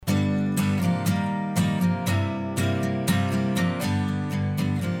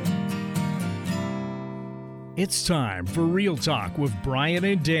It's time for Real Talk with Brian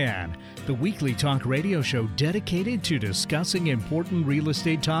and Dan, the weekly talk radio show dedicated to discussing important real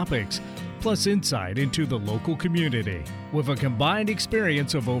estate topics, plus insight into the local community. With a combined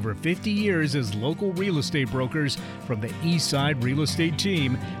experience of over 50 years as local real estate brokers from the East Side Real Estate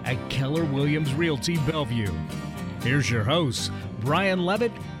Team at Keller Williams Realty Bellevue. Here's your hosts, Brian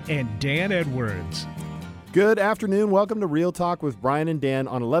Levitt and Dan Edwards. Good afternoon. Welcome to Real Talk with Brian and Dan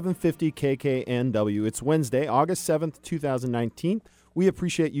on 1150 KKNW. It's Wednesday, August 7th, 2019. We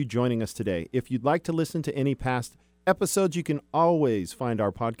appreciate you joining us today. If you'd like to listen to any past episodes, you can always find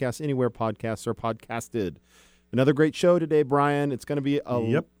our podcast anywhere podcasts are podcasted. Another great show today, Brian. It's going to be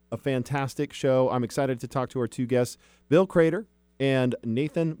a fantastic show. I'm excited to talk to our two guests, Bill Crater and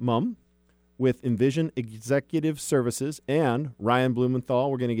Nathan Mumm with Envision Executive Services, and Ryan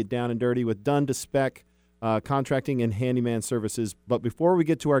Blumenthal. We're going to get down and dirty with Done to Spec, contracting and handyman services. But before we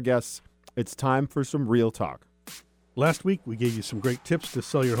get to our guests, it's time for some real talk. Last week, we gave you some great tips to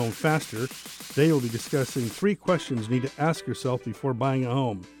sell your home faster. Today, we'll be discussing 3 questions you need to ask yourself before buying a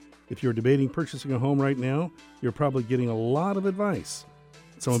home. If you're debating purchasing a home right now, you're probably getting a lot of advice.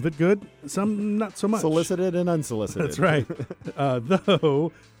 Some of it good, some not so much. Solicited and unsolicited. That's right.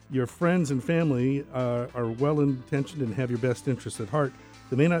 Though your friends and family are well-intentioned and have your best interests at heart,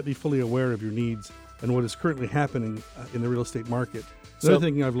 they may not be fully aware of your needs and what is currently happening in the real estate market. Another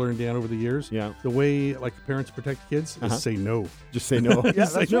thing I've learned, Dan, over the years, the way parents protect kids is say no. Just say no. Yeah,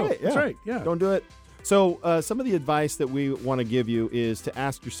 that's right. no. Yeah. That's right. Yeah. Don't do it. So some of the advice that we want to give you is to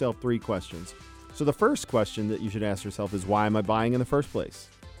ask yourself 3 questions. So the first question that you should ask yourself is, why am I buying in the first place?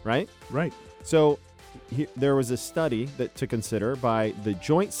 Right? Right. So there was a study to consider by the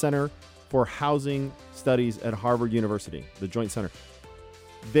Joint Center for Housing Studies at Harvard University, the Joint Center.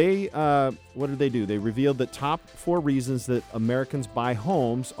 They, what did they do? They revealed that top 4 reasons that Americans buy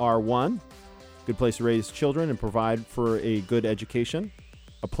homes are: 1, good place to raise children and provide for a good education,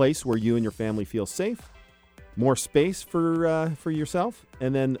 a place where you and your family feel safe, more space for yourself,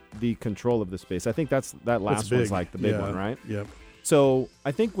 and then the control of the space. I think that last one's like the big one, right? Yep. So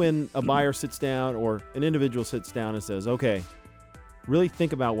I think when a buyer sits down or an individual sits down and says, okay, really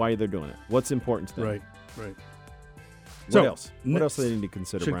think about why they're doing it. What's important to them? Right. What else? What else do they need to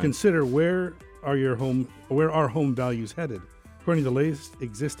consider, Should Brian? consider where are home values headed. According to the latest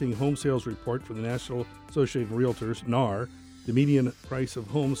existing home sales report from the National Association of Realtors, NAR, the median price of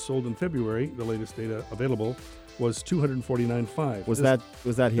homes sold in February, the latest data available, was $249,500. Was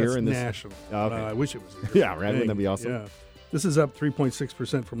that here in this? National. Oh, okay. I wish it was here. Yeah, right. Wouldn't that be awesome? Yeah. This is up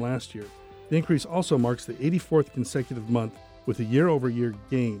 3.6% from last year. The increase also marks the 84th consecutive month with a year-over-year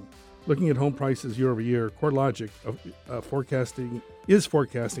gain. Looking at home prices year-over-year, CoreLogic is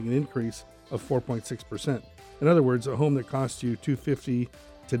forecasting an increase of 4.6%. In other words, a home that costs you $250,000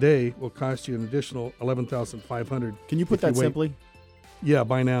 today will cost you an additional $11,500. Can you put that simply? Yeah,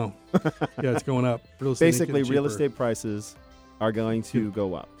 buy now. Yeah, it's going up. Basically, real estate prices are going to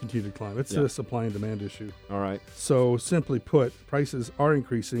go up. Continue to climb. It's a supply and demand issue. All right. So simply put, prices are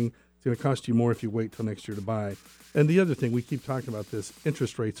increasing. It's going to cost you more if you wait till next year to buy. And the other thing, we keep talking about this,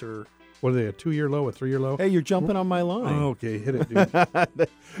 interest rates are, what are they, a 2-year low, a 3-year low? Hey, you're jumping on my line. Oh, okay, hit it, dude.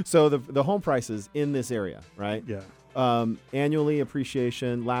 So the home prices in this area, right? Yeah. Annually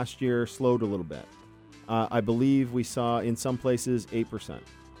appreciation last year slowed a little bit. I believe we saw in some places 8%,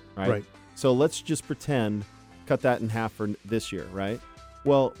 right? So let's just pretend, cut that in half for this year, right?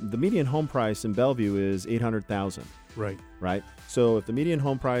 Well, the median home price in Bellevue is $800,000. Right. So if the median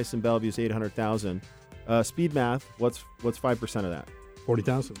home price in Bellevue is $800,000, speed math, what's 5% of that?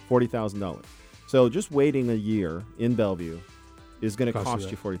 $40,000. $40,000. So just waiting a year in Bellevue is going to cost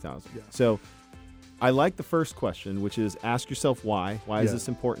you $40,000. Yeah. So I like the first question, which is ask yourself why. Why is this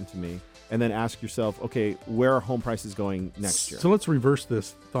important to me? And then ask yourself, okay, where are home prices going next year? So let's reverse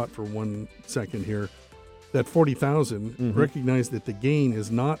this thought for 1 second here. That $40,000, recognize that the gain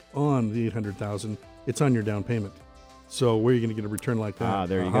is not on the $800,000; it's on your down payment. So where are you going to get a return like that?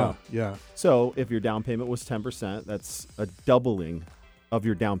 There you go. Yeah. So if your down payment was 10%, that's a doubling of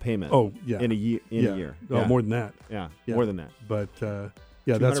your down payment. Oh, yeah. In a year. Oh, more than that. Yeah, more than that. But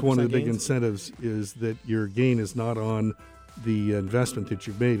that's one of the big incentives, is that your gain is not on the investment that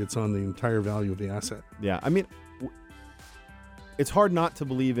you've made; it's on the entire value of the asset. Yeah, I mean, it's hard not to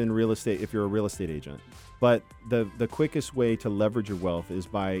believe in real estate if you're a real estate agent. But the quickest way to leverage your wealth is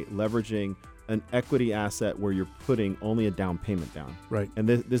by leveraging an equity asset where you're putting only a down payment down. Right. And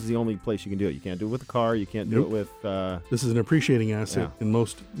this is the only place you can do it. You can't do it with a car. You can't do it with... this is an appreciating asset in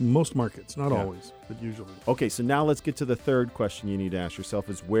most markets. Not always, but usually. Okay, so now let's get to the third question you need to ask yourself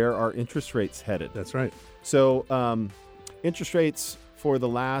is, where are interest rates headed? That's right. So interest rates for the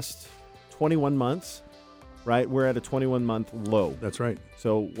last 21 months right? We're at a 21-month low. That's right.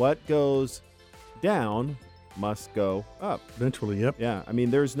 So what goes down must go up. Eventually, yep. Yeah, I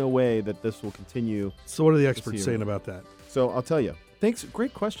mean, there's no way that this will continue. So what are the experts saying about that? So I'll tell you. Thanks.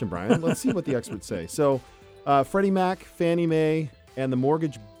 Great question, Brian. Let's see what the experts say. So Freddie Mac, Fannie Mae, and the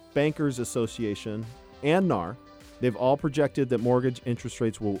Mortgage Bankers Association and NAR, they've all projected that mortgage interest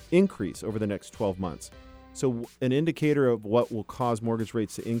rates will increase over the next 12 months. So an indicator of what will cause mortgage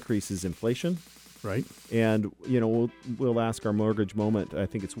rates to increase is inflation. Right. And, we'll ask our mortgage moment. I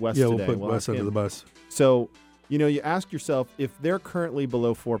think it's Wes today. Yeah, we'll put Wes under the bus. So, you ask yourself, if they're currently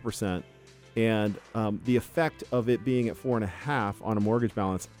below 4%, and the effect of it being at 4.5 on a mortgage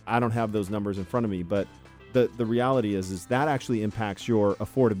balance, I don't have those numbers in front of me, but the reality is that actually impacts your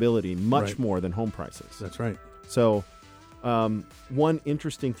affordability much more than home prices. That's right. So one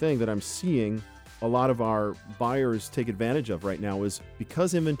interesting thing that I'm seeing a lot of our buyers take advantage of right now is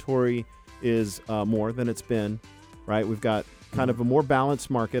because inventory is more than it's been, right? We've got kind of a more balanced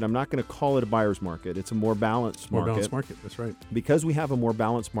market. I'm not going to call it a buyer's market. It's a more balanced market. More balanced market, that's right. Because we have a more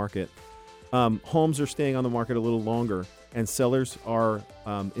balanced market, homes are staying on the market a little longer, and sellers are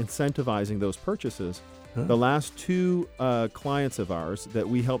incentivizing those purchases. Huh. The last two clients of ours that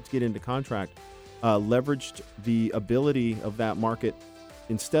we helped get into contract leveraged the ability of that market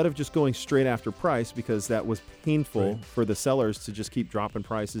instead of just going straight after price, because that was painful for the sellers to just keep dropping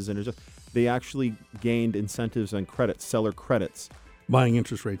prices, and they actually gained incentives and credits, seller credits. Buying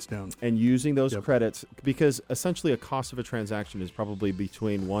interest rates down. And using those credits, because essentially a cost of a transaction is probably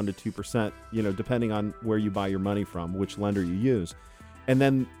between 1% to 2%, depending on where you buy your money from, which lender you use. And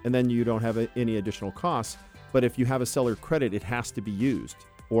then you don't have any additional costs. But if you have a seller credit, it has to be used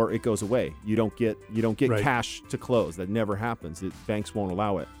or it goes away. You don't get cash to close. That never happens. Banks won't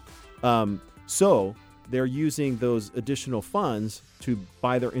allow it. So they're using those additional funds to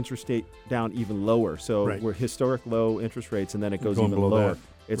buy their interest rate down even lower. So we're historic low interest rates, and then it goes even lower.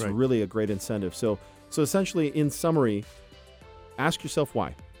 It's really a great incentive. So essentially, in summary, ask yourself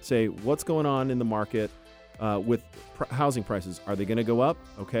why. Say, what's going on in the market with housing prices? Are they going to go up?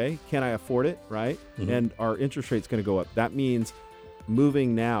 Okay. Can I afford it? Right. Mm-hmm. And are interest rates going to go up? That means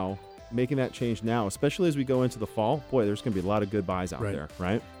moving now, making that change now, especially as we go into the fall. Boy, there's going to be a lot of good buys out there,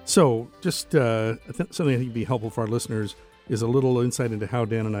 right? So just something I think would be helpful for our listeners is a little insight into how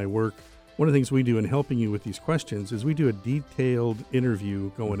Dan and I work. One of the things we do in helping you with these questions is we do a detailed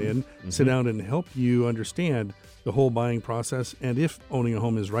interview going in, sit down and help you understand the whole buying process and if owning a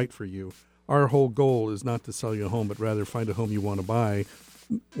home is right for you. Our whole goal is not to sell you a home, but rather find a home you want to buy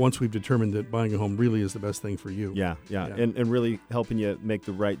once we've determined that buying a home really is the best thing for you. Yeah. And really helping you make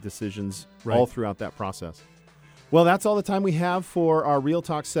the right decisions all throughout that process. Well, that's all the time we have for our Real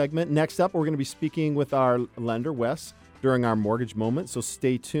Talk segment. Next up, we're going to be speaking with our lender, Wes, during our mortgage moment. So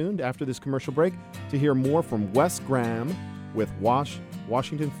stay tuned after this commercial break to hear more from Wes Graham with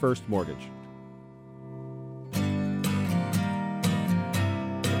Washington First Mortgage.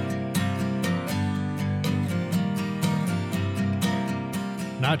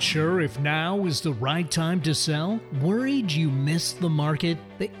 Not sure if now is the right time to sell? Worried you missed the market?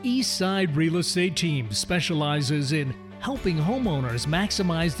 The Eastside Real Estate Team specializes in helping homeowners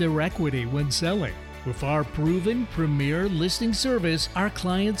maximize their equity when selling. With our proven premier listing service, our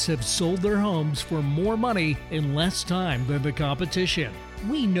clients have sold their homes for more money in less time than the competition.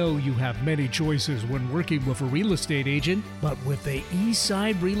 We know you have many choices when working with a real estate agent, but with the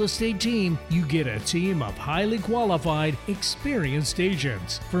Eastside Real Estate Team, you get a team of highly qualified, experienced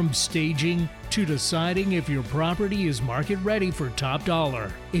agents. From staging to deciding if your property is market ready for top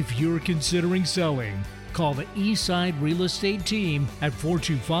dollar. If you're considering selling, call the Eastside Real Estate Team at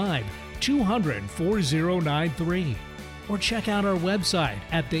 425-200-4093. Or check out our website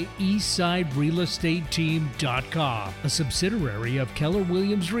at the eastsiderealestateteam.com, a subsidiary of Keller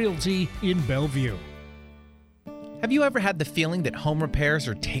Williams Realty in Bellevue. Have you ever had the feeling that home repairs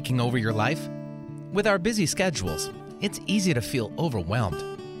are taking over your life? With our busy schedules, it's easy to feel overwhelmed.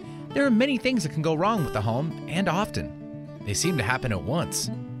 There are many things that can go wrong with a home, and often. They seem to happen at once.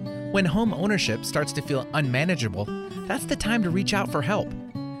 When home ownership starts to feel unmanageable, that's the time to reach out for help.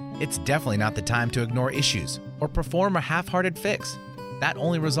 It's definitely not the time to ignore issues or perform a half-hearted fix. That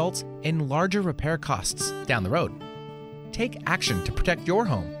only results in larger repair costs down the road. Take action to protect your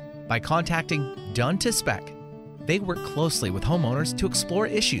home by contacting Done to Spec. They work closely with homeowners to explore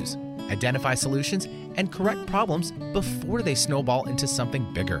issues, identify solutions, and correct problems before they snowball into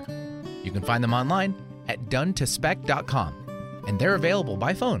something bigger. You can find them online at donetospec.com, and they're available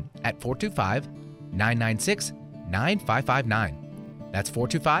by phone at 425-996-9559. That's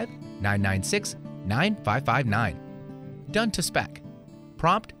 425-996-9559. Done to Spec.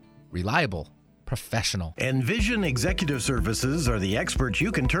 Prompt, reliable, professional. Envision Executive Services are the experts you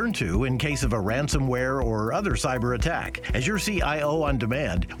can turn to in case of a ransomware or other cyber attack. As your CIO on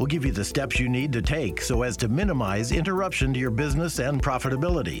demand, we'll give you the steps you need to take so as to minimize interruption to your business and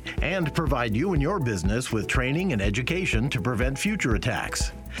profitability, and provide you and your business with training and education to prevent future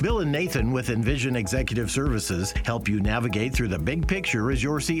attacks. Bill and Nathan with Envision Executive Services help you navigate through the big picture as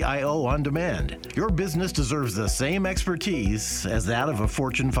your CIO on demand. Your business deserves the same expertise as that of a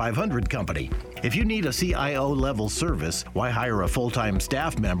Fortune 500 company. If you need a CIO-level service, why hire a full-time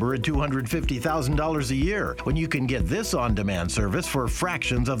staff member at $250,000 a year when you can get this on-demand service for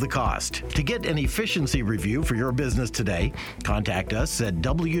fractions of the cost? To get an efficiency review for your business today, contact us at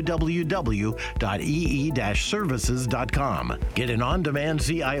www.ee-services.com. Get an on-demand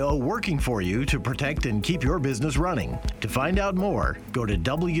CIO working for you to protect and keep your business running. To find out more, go to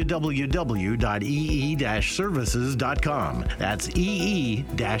www.ee-services.com. That's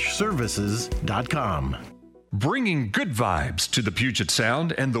ee-services.com. Bringing good vibes to the Puget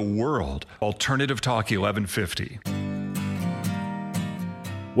Sound and the world. Alternative Talk 1150.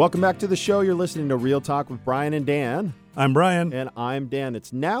 Welcome back to the show. You're listening to Real Talk with Brian and Dan. I'm Brian. And I'm Dan.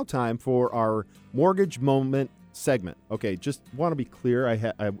 It's now time for our Mortgage Moment segment. Okay, just want to be clear.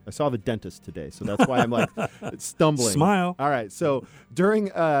 I saw the dentist today, so that's why I'm like stumbling. Smile. All right, so during,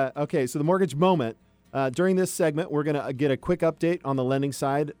 so the Mortgage Moment, during this segment, we're going to get a quick update on the lending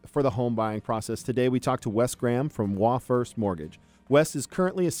side for the home buying process. Today, we talked to Wes Graham from Wa First Mortgage. Wes is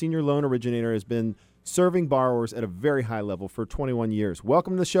currently a senior loan originator, has been serving borrowers at a very high level for 21 years.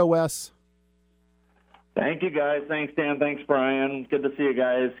 Welcome to the show, Wes. Thank you, guys. Thanks, Dan. Thanks, Brian. Good to see you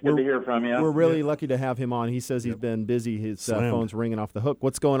guys. Good to hear from you. We're really lucky to have him on. He says he's been busy. His phone's ringing off the hook.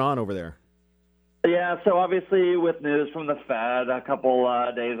 What's going on over there? Yeah, so obviously with news from the Fed a couple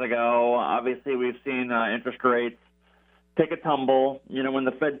days ago, obviously we've seen interest rates take a tumble. You know, when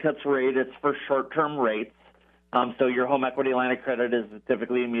the Fed cuts rate, it's for short-term rates. So your home equity line of credit is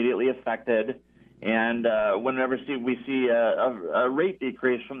typically immediately affected. And whenever we see a rate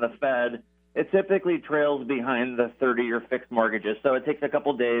decrease from the Fed, it typically trails behind the 30-year fixed mortgages. So it takes a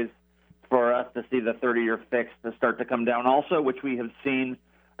couple days for us to see the 30-year fixed to start to come down also, which we have seen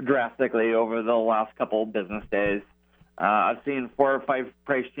drastically over the last couple business days. I've seen 4 or 5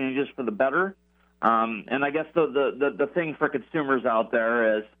 price changes for the better. And I guess the thing for consumers out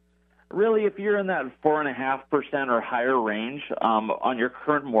there is really if you're in that 4.5% or higher range on your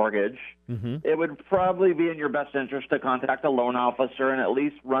current mortgage, it would probably be in your best interest to contact a loan officer and at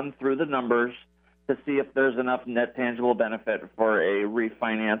least run through the numbers to see if there's enough net tangible benefit for a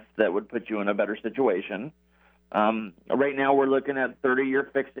refinance that would put you in a better situation. Right now we're looking at 30-year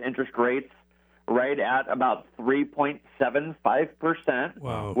fixed interest rates right at about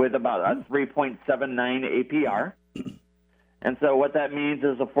 3.75% with about a 3.79 APR. And so what that means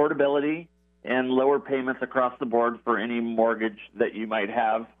is affordability and lower payments across the board for any mortgage that you might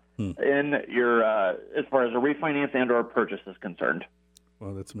have in your as far as a refinance and or purchase is concerned.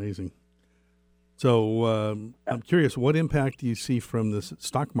 Wow, that's amazing. So I'm curious, what impact do you see from this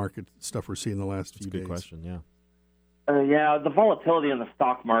stock market stuff we're seeing the last few days? Good question, yeah. The volatility in the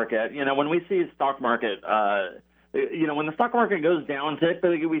stock market. You know, when we see stock market, when the stock market goes down,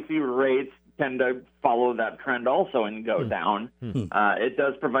 typically we see rates tend to follow that trend also and go down. It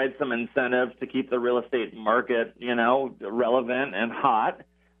does provide some incentive to keep the real estate market, relevant and hot.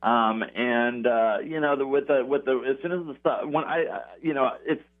 As soon as the stuff,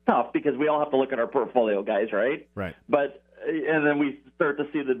 it's tough because we all have to look at our portfolio, guys, right? Right. But and then we start to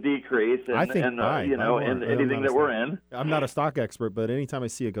see the decrease, in anything that we're in. I'm not a stock expert, but anytime I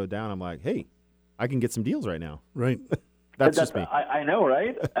see it go down, I'm like, hey, I can get some deals right now. Right. That's just me. I know,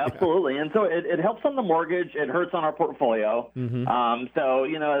 right? Absolutely. And so it helps on the mortgage. It hurts on our portfolio. So,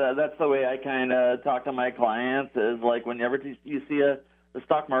 that's the way I kind of talk to my clients is like whenever you see the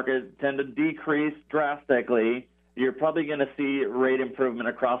stock market tend to decrease drastically, you're probably going to see rate improvement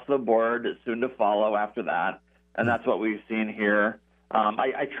across the board soon to follow after that. And that's what we've seen here.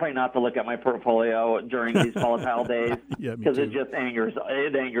 I try not to look at my portfolio during these volatile days because it just angers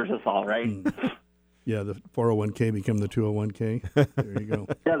us all, right? Yeah, the 401k become the 201k. There you go.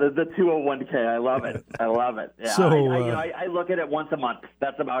 Yeah, the 201k. I love it. Yeah, so, I look at it once a month.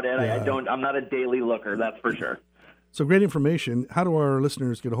 That's about it. Yeah. I'm not a daily looker. That's for sure. So great information. How do our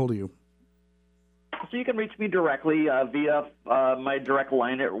listeners get a hold of you? So you can reach me directly via my direct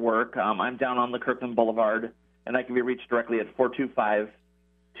line at work. I'm down on the Kirkland Boulevard, and I can be reached directly at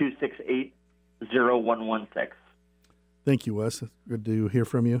 425-268-0116. Thank you, Wes. Good to hear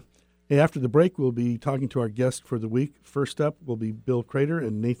from you. Hey, after the break, we'll be talking to our guest for the week. First up will be Bill Crater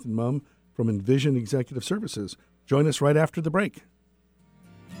and Nathan Mumm from Envision Executive Services. Join us right after the break.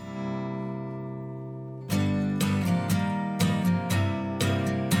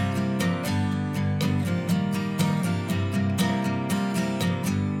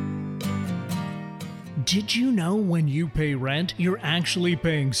 Did you know when you pay rent, you're actually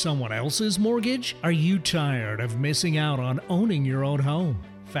paying someone else's mortgage? Are you tired of missing out on owning your own home?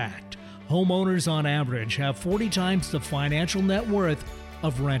 Fact: homeowners on average have 40 times the financial net worth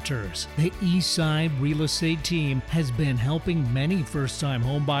of renters. The Eastside Real Estate Team has been helping many first-time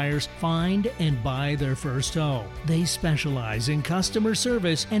home buyers find and buy their first home. They specialize in customer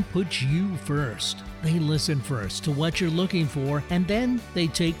service and put you first. They listen first to what you're looking for, and then they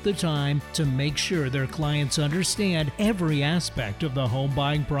take the time to make sure their clients understand every aspect of the home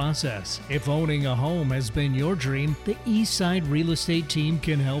buying process. If owning a home has been your dream, the Eastside Real Estate Team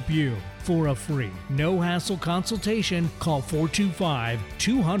can help you. For a free, no-hassle consultation, call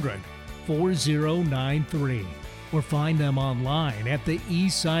 425-200-4093 or find them online at the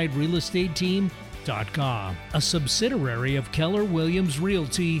eastsiderealestateteam.com, a subsidiary of Keller Williams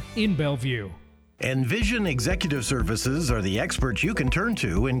Realty in Bellevue. Envision Executive Services are the experts you can turn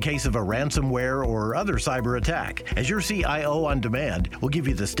to in case of a ransomware or other cyber attack. As your CIO on demand, we'll give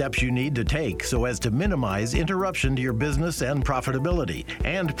you the steps you need to take so as to minimize interruption to your business and profitability,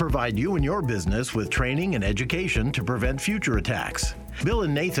 and provide you and your business with training and education to prevent future attacks. Bill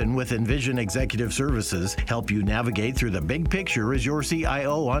and Nathan with Envision Executive Services help you navigate through the big picture as your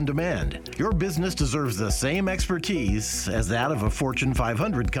CIO on demand. Your business deserves the same expertise as that of a Fortune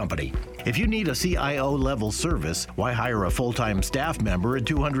 500 company. If you need a CIO-level service, why hire a full-time staff member at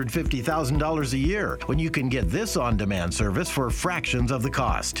 $250,000 a year when you can get this on-demand service for fractions of the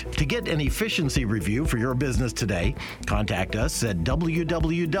cost? To get an efficiency review for your business today, contact us at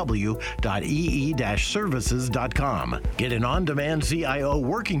www.ee-services.com. Get an on-demand CIO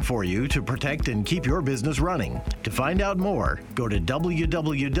working for you to protect and keep your business running. To find out more, go to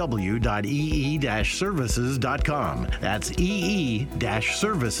www.ee-services.com. That's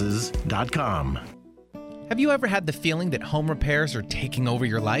ee-services.com. Have you ever had the feeling that home repairs are taking over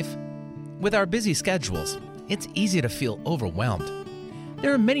your life? With our busy schedules, it's easy to feel overwhelmed.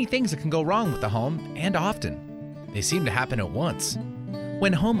 There are many things that can go wrong with the home, and often. They seem to happen at once.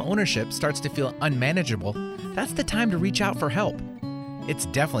 When home ownership starts to feel unmanageable, that's the time to reach out for help. It's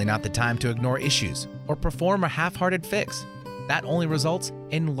definitely not the time to ignore issues or perform a half-hearted fix. That only results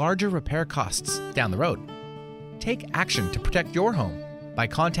in larger repair costs down the road. Take action to protect your home by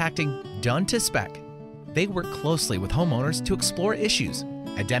contacting Done to Spec. They work closely with homeowners to explore issues,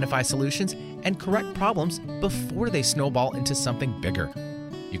 identify solutions, and correct problems before they snowball into something bigger.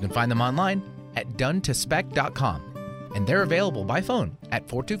 You can find them online at donetospec.com, and they're available by phone at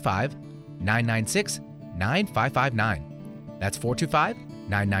 425-996-9559. That's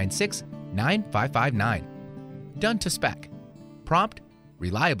 425-996-9559. Done to Spec. Prompt,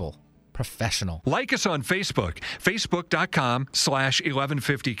 reliable, professional. Like us on Facebook,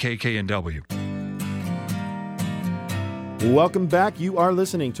 facebook.com/1150kknw. Welcome back. You are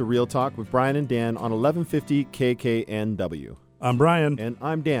listening to Real Talk with Brian and Dan on 1150 KKNW. I'm Brian. And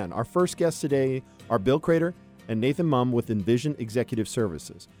I'm Dan. Our first guests today are Bill Crater and Nathan Mumm with Envision Executive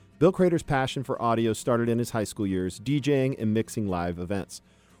Services. Bill Crater's passion for audio started in his high school years, DJing and mixing live events.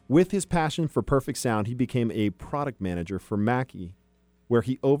 With his passion for perfect sound, he became a product manager for Mackie, where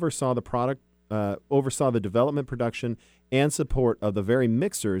he oversaw the development, production, and support of the very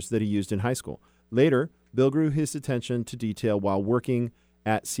mixers that he used in high school. Later, Bill grew his attention to detail while working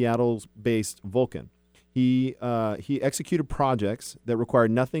at Seattle-based Vulcan. He executed projects that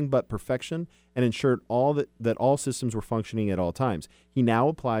required nothing but perfection and ensured that all systems were functioning at all times. He now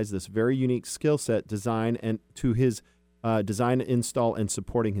applies this very unique skill set design to his design, install, and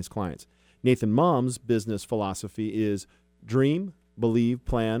supporting his clients. Nathan Mumm's business philosophy is dream, believe,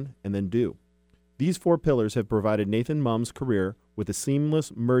 plan, and then do. These four pillars have provided Nathan Mumm's career with a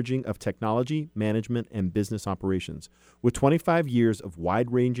seamless merging of technology, management, and business operations. With 25 years of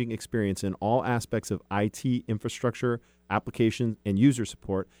wide-ranging experience in all aspects of IT infrastructure, application, and user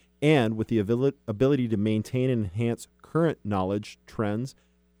support, and with the ability to maintain and enhance current knowledge, trends,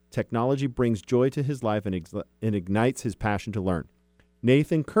 technology brings joy to his life and ignites his passion to learn.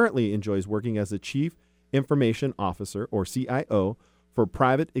 Nathan currently enjoys working as the Chief Information Officer, or CIO, for a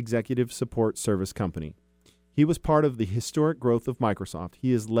private executive support service company. He was part of the historic growth of Microsoft.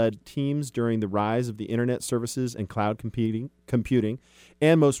 He has led teams during the rise of the internet services and cloud computing,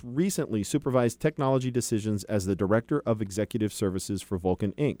 and most recently supervised technology decisions as the Director of Executive Services for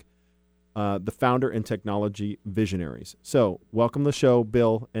Vulcan Inc., the founder and technology visionaries. So, welcome to the show,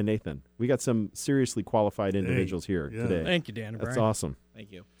 Bill and Nathan. We got some seriously qualified individuals here today. Thank you, Dan and That's Brian. awesome.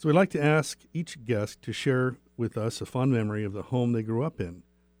 Thank you. So we'd like to ask each guest to share with us a fond memory of the home they grew up in.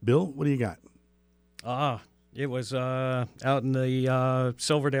 Bill, what do you got? It was out in the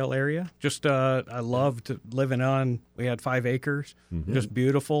Silverdale area. Just I loved living on. We had 5 acres, just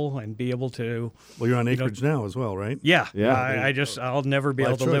beautiful, and be able to. Well, you're on acreage now as well, right? Yeah. Yeah. I'll never be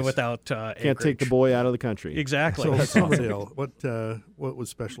able to live without acreage. Can't take the boy out of the country. Exactly. So Silverdale, what was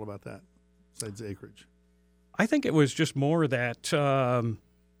special about that besides the acreage? I think it was just more that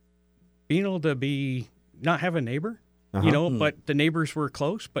being able to not have a neighbor, but the neighbors were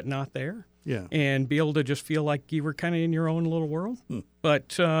close, but not there. Yeah. And be able to just feel like you were kind of in your own little world, but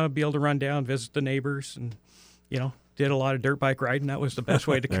be able to run down, visit the neighbors, and, did a lot of dirt bike riding. That was the best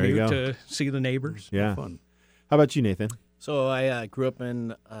way to commute to see the neighbors. Yeah. Fun. How about you, Nathan? So I grew up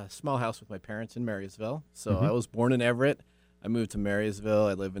in a small house with my parents in Marysville. So I was born in Everett. I moved to Marysville.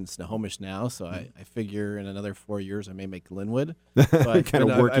 I live in Snohomish now, so I figure in another 4 years I may make Glenwood. So Kind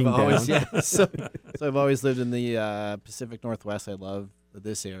of working down. So I've always lived in the Pacific Northwest. I love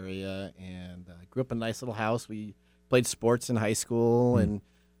this area, and grew up in a nice little house. We played sports in high school and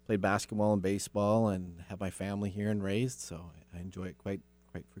played basketball and baseball, and have my family here and raised, so I enjoy it quite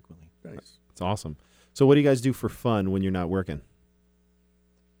frequently. Nice. That's awesome. So what do you guys do for fun when you're not working?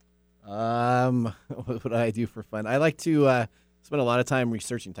 What do I do for fun? I like to spend a lot of time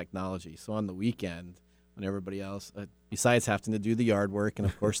researching technology. So on the weekend, when everybody else, besides having to do the yard work and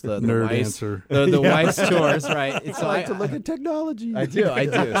of course the Nerd wife's, answer. the wife's chores, right? I like to look at technology. I do.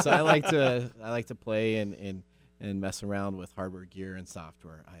 So I like to play and mess around with hardware gear and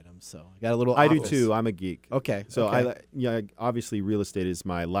software items. So I got a little. I do office. too. I'm a geek. Okay. So okay. obviously real estate is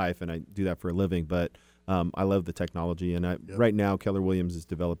my life, and I do that for a living. But I love the technology, and right now Keller Williams is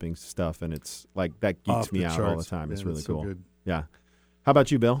developing stuff, and it's like that geeks Off me the out charts. all the time. Man, it's really that's so cool. good. Yeah. How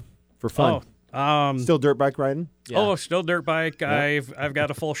about you, Bill? For fun? Still dirt bike riding? Yeah. Oh, still dirt bike. I've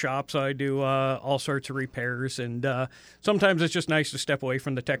got a full shop, so I do all sorts of repairs, and sometimes it's just nice to step away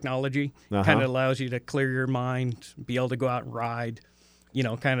from the technology. Kind of allows you to clear your mind, be able to go out and ride,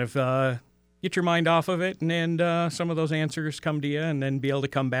 kind of get your mind off of it, and then some of those answers come to you, and then be able to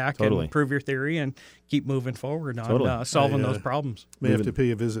come back and prove your theory and keep moving forward on solving those problems. May have to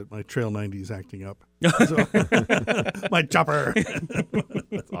pay a visit. My Trail 90 is acting up. So, my chopper.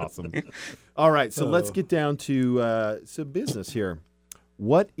 That's awesome. All right, so let's get down to some business here.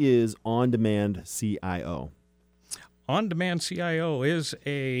 What is On-Demand CIO? On-Demand CIO is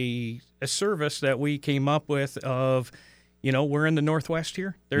a service that we came up with of, we're in the Northwest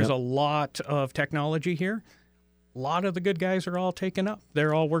here. There's a lot of technology here. A lot of the good guys are all taken up.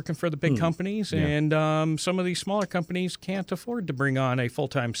 They're all working for the big companies, and some of these smaller companies can't afford to bring on a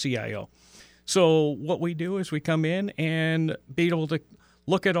full-time CIO. So what we do is we come in and be able to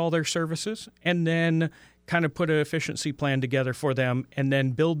look at all their services and then kind of put an efficiency plan together for them and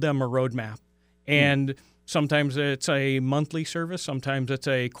then build them a roadmap. And sometimes it's a monthly service, sometimes it's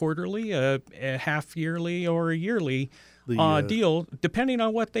a quarterly, a half-yearly, or a yearly deal, depending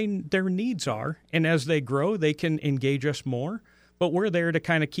on what their needs are. And as they grow, they can engage us more. But we're there to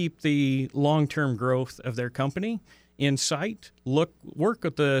kind of keep the long-term growth of their company in sight, work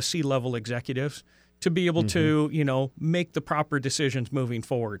with the C-level executives to be able to, make the proper decisions moving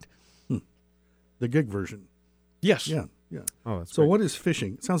forward. The gig version. Yes. Yeah. Oh, that's So great. what is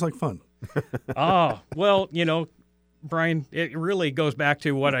fishing? It sounds like fun. Well, Brian, it really goes back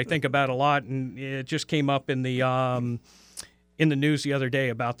to what I think about a lot, and it just came up in the news the other day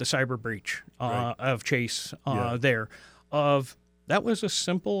about the cyber breach of Chase there. That was a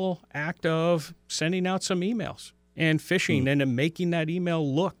simple act of sending out some emails and phishing and then making that email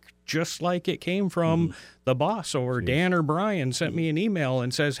look just like it came from the boss, or Dan or Brian sent me an email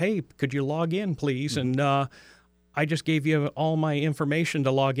and says, hey, could you log in, please? And I just gave you all my information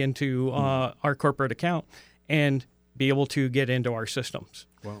to log into our corporate account and be able to get into our systems.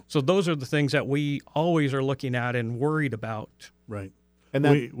 Wow. So those are the things that we always are looking at and worried about. Right.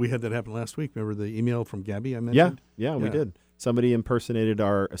 And we had that happen last week. Remember the email from Gabby I mentioned? Yeah, we did. Somebody impersonated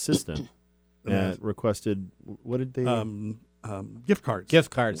our assistant and requested, what did they? Gift cards.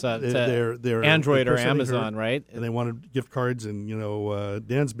 Gift cards. They're Android or impersonating Amazon, her, right? And they wanted gift cards, and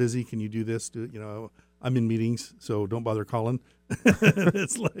Dan's busy. Can you do this? I'm in meetings, so don't bother calling.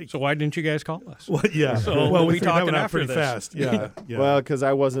 It's like, So why didn't you guys call us? well, yeah. So well, we figured that talking one out after pretty this. fast. Yeah. Well, because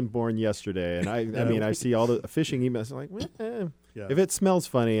I wasn't born yesterday, and I mean, I see all the phishing emails. I'm like, if it smells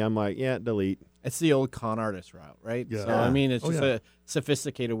funny, I'm like, delete. It's the old con artist route, right? Yeah. So, I mean, it's Oh, just yeah. a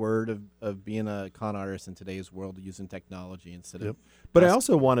sophisticated word of being a con artist in today's world, using technology instead of. But I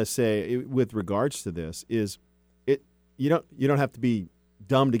also want to say, with regards to this, is you don't have to be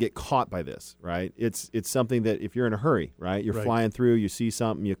dumb to get caught by this, right? It's something that if you're in a hurry, right? You're Right. flying through, you see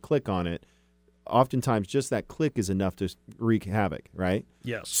something, you click on it. oftentimes just that click is enough to wreak havoc, right?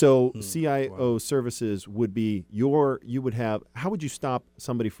 Yes. So CIO services would be you would have, how would you stop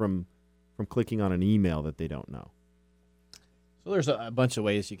somebody from clicking on an email that they don't know? So there's a bunch of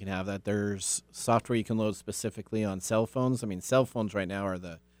ways you can have that. There's software you can load specifically on cell phones. I mean, cell phones right now are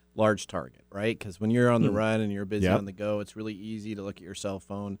the large target, right? Because when you're on the run and you're busy on the go, it's really easy to look at your cell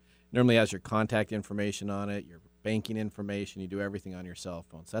phone. It normally has your contact information on it, your banking information. You do everything on your cell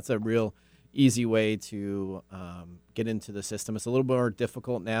phone. So that's a real easy way to get into the system. It's a little more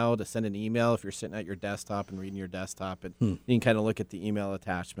difficult now to send an email if you're sitting at your desktop and reading your desktop. And you can kind of look at the email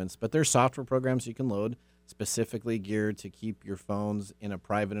attachments. But there's software programs you can load specifically geared to keep your phones in a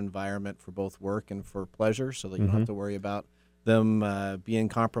private environment for both work and for pleasure, so that you don't have to worry about them being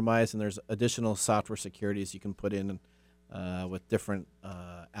compromised. And there's additional software securities you can put in with different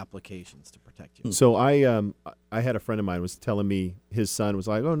applications to protect you. So I had a friend of mine was telling me his son was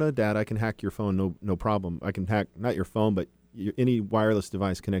like, "Oh no, Dad, I can hack your phone, no problem. I can hack not your phone, but any wireless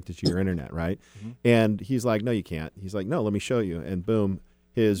device connected to your internet, right?" And he's like, "No, you can't." He's like, "No, let me show you." And boom,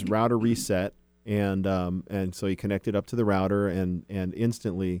 his router reset, and so he connected up to the router, and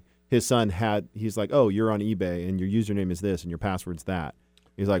instantly his son he's like, "Oh, you're on eBay, and your username is this, and your password's that."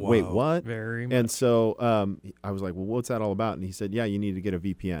 He's like, "Wait, what?" Very much. And so I was like, "Well, what's that all about?" And he said, "Yeah, you need to get a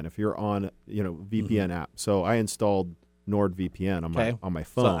VPN if you're on, VPN app." So I installed NordVPN on my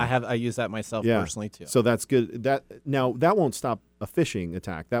phone. So I use that myself personally too. So that's good. That won't stop a phishing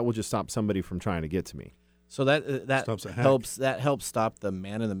attack. That will just stop somebody from trying to get to me. So that helps stop the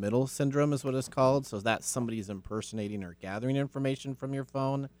man in the middle syndrome is what it's called. So that somebody's impersonating or gathering information from your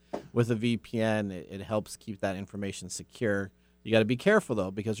phone. With a VPN, it helps keep that information secure. You got to be careful, though,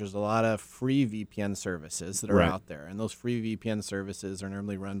 because there's a lot of free VPN services that are out there, and those free VPN services are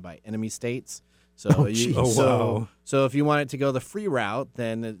normally run by enemy states. So, so if you want it to go the free route,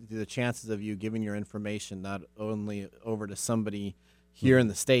 then the chances of you giving your information not only over to somebody here in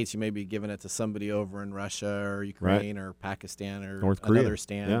the States, you may be giving it to somebody over in Russia or Ukraine or Pakistan or North Korea. Another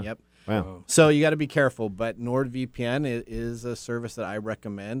stand. Yeah. Yep. Wow. So you got to be careful, but NordVPN is a service that I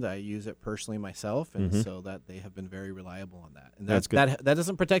recommend. I use it personally myself, and so that they have been very reliable on that. And that's good. That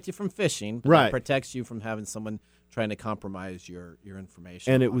doesn't protect you from phishing, but it protects you from having someone trying to compromise your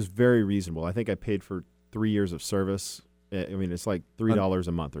information. And it was very reasonable. I think I paid for 3 years of service. I mean, it's like $3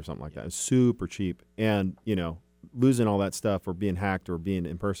 a month or something like that. It's super cheap. And, losing all that stuff or being hacked or being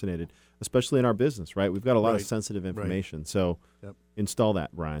impersonated, especially in our business, right? We've got a lot of sensitive information. So install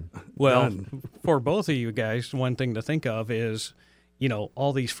that, Brian. Well, for both of you guys, one thing to think of is,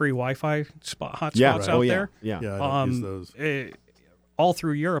 all these free Wi-Fi hotspots out there. Yeah, I don't use those. All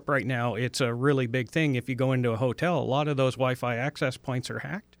through Europe right now, it's a really big thing. If you go into a hotel, a lot of those Wi-Fi access points are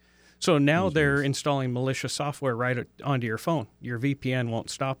hacked. So now they're installing malicious software right onto your phone. Your VPN won't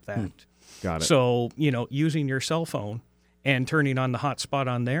stop that. Got it. So, using your cell phone and turning on the hotspot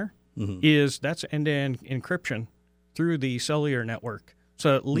on there that's end-to-end encryption through the cellular network.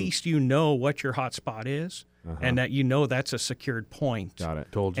 So at least you know what your hotspot is and that that's a secured point. Got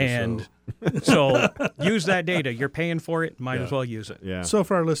it. Told you and so. so use that data. You're paying for it. Might as well use it. Yeah. So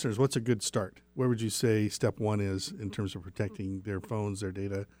for our listeners, what's a good start? Where would you say step one is in terms of protecting their phones, their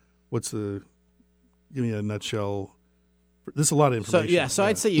data? Give me a nutshell. There's a lot of information. So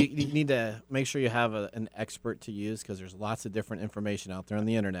I'd say you need to make sure you have an expert to use, because there's lots of different information out there on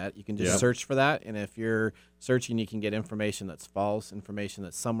the internet. You can just search for that, and if you're searching, you can get information that's false, information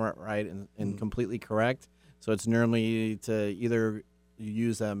that's somewhat right and completely correct. So it's normally to either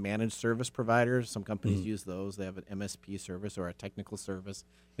use a managed service provider. Some companies use those. They have an MSP service or a technical service,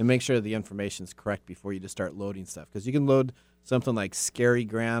 and make sure the information is correct before you just start loading stuff, because you can load something like Scary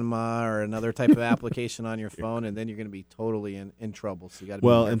Grandma or another type of application on your phone, and then you're going to be totally in trouble. So you got to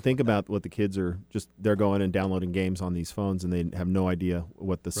be and think about what the kids are they're going and downloading games on these phones, and they have no idea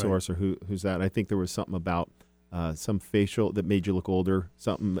what the source or who's that. I think there was something about some facial that made you look older,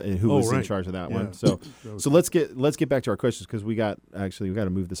 something, and who was in charge of that one. So let's get back to our questions, because we got to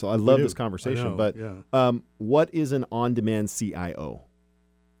move this. I love this conversation, but what is an on-demand CIO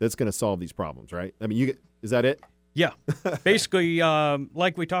that's going to solve these problems, right? I mean, is that it? Yeah. Basically,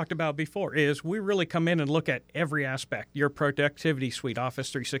 like we talked about before, is we really come in and look at every aspect. Your productivity suite,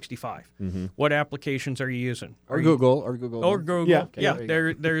 Office 365. What applications are you using? Or Google. Yeah.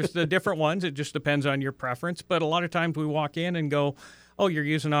 There's the different ones. It just depends on your preference. But a lot of times we walk in and go, oh, you're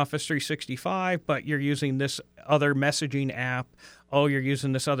using Office 365, but you're using this other messaging app. Oh, you're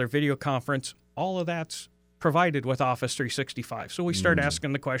using this other video conference. All of that's provided with Office 365. So we start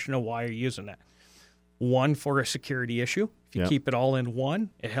asking the question of why are you using that? One, for a security issue. If you keep it all in one,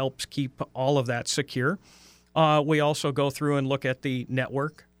 it helps keep all of that secure. We also go through and look at the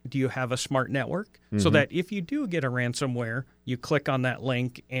network do you have a smart network? So that if you do get a ransomware, you click on that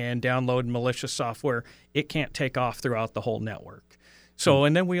link and download malicious software, it can't take off throughout the whole network. So,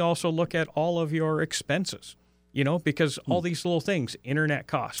 and then we also look at all of your expenses, because all these little things, internet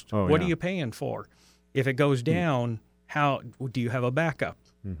cost, what are you paying for? If it goes down, how do you have a backup?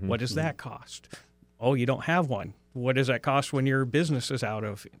 What does that cost? Oh, you don't have one. What does that cost when your business is out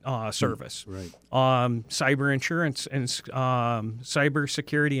of service? Right. Cyber insurance and cyber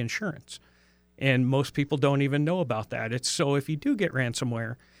security insurance. And most people don't even know about that. It's so if you do get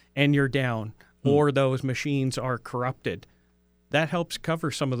ransomware and you're down or those machines are corrupted, that helps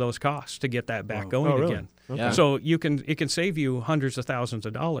cover some of those costs to get that back going again. Okay. So it can save you hundreds of thousands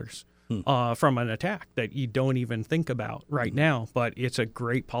of dollars from an attack that you don't even think about right now, but it's a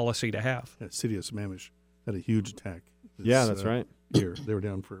great policy to have. Yeah, City of Sammamish had a huge attack. Yeah, that's right. Here, they were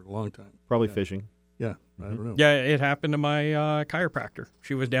down for a long time. Probably fishing. Yeah, I don't know. Yeah, it happened to my chiropractor.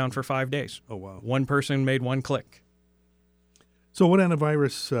 She was down for 5 days. Oh, wow. One person made one click. So what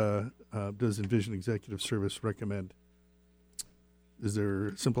antivirus does Envision Executive Service recommend? Is there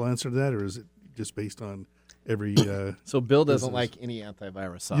a simple answer to that, or is it just based on every... So Bill doesn't business? like any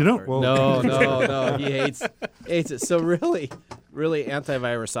antivirus software. You don't? Well, No. He hates it. So really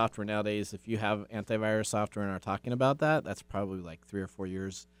antivirus software nowadays, if you have antivirus software and are talking about that, that's probably like 3 or 4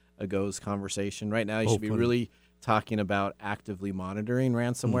 years ago's conversation. Right now, you should be really talking about actively monitoring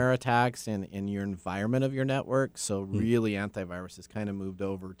ransomware attacks in your environment of your network. So really antivirus has kind of moved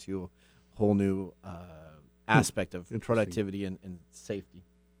over to a whole new aspect of productivity and safety.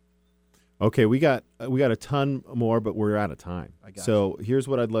 Okay, we got a ton more, but we're out of time. So here's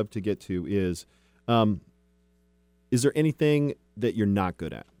what I'd love to get to is there anything that you're not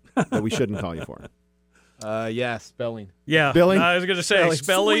good at that we shouldn't call you for? Yeah, spelling. Yeah, billing? I was going to say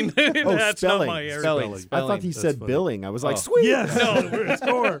spelling. That's spelling. not my area. Spelling. I thought he said funny. billing. I was like, sweet. Yes. No, we're a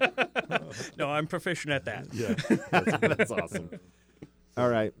score. No, I'm proficient at that. Yeah. That's awesome. All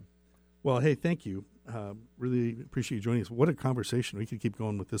right. Well, hey, thank you. Really appreciate you joining us. What a conversation. We could keep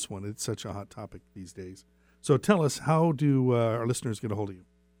going with this one. It's such a hot topic these days. So tell us, how do our listeners get a hold of you?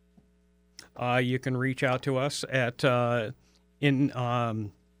 You can reach out to us at www.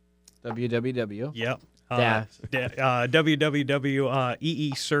 Yep.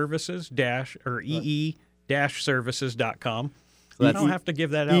 www.ee-services-services.com. So you don't have to give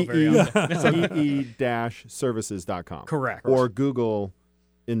that out very often. ee-services.com. Correct. Or Google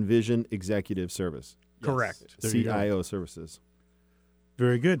Envision Executive Service. Correct. There you go. CIO Services.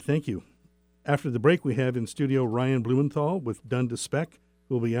 Very good. Thank you. After the break, we have in studio Ryan Blumenthal with Done to Spec,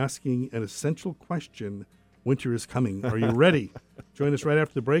 who will be asking an essential question. Winter is coming. Are you ready? Join us right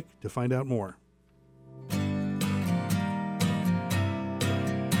after the break to find out more.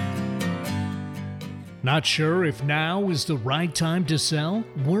 Not sure if now is the right time to sell?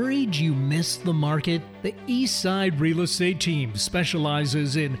 Worried you missed the market? The Eastside Real Estate Team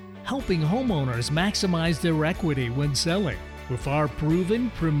specializes in helping homeowners maximize their equity when selling. With our proven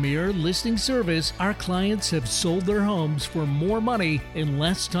premier listing service, our clients have sold their homes for more money in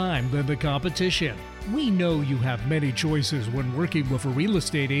less time than the competition. We know you have many choices when working with a real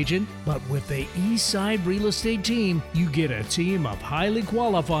estate agent, but with the Eastside Real Estate Team, you get a team of highly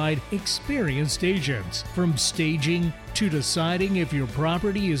qualified, experienced agents. From staging to deciding if your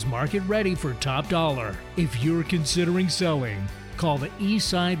property is market ready for top dollar. If you're considering selling, call the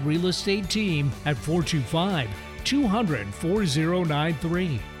Eastside Real Estate Team at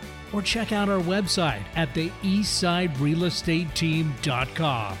 425-200-4093. Or check out our website at the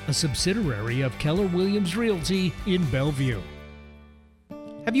eastsiderealestateteam.com, a subsidiary of Keller Williams Realty in Bellevue.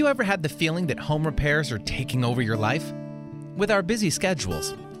 Have you ever had the feeling that home repairs are taking over your life? With our busy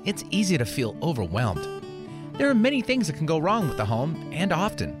schedules, it's easy to feel overwhelmed. There are many things that can go wrong with the home, and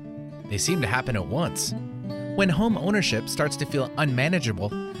often. They seem to happen at once. When home ownership starts to feel unmanageable,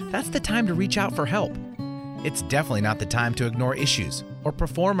 that's the time to reach out for help. It's definitely not the time to ignore issues or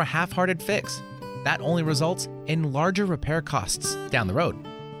perform a half-hearted fix. That only results in larger repair costs down the road.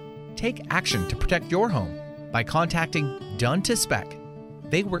 Take action to protect your home by contacting Done to Spec.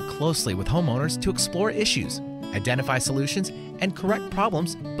 They work closely with homeowners to explore issues, identify solutions, and correct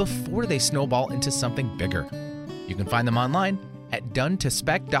problems before they snowball into something bigger. You can find them online at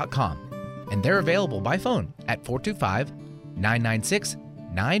donetospec.com, and they're available by phone at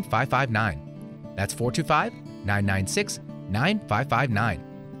 425-996-9559. That's 425-996-9559.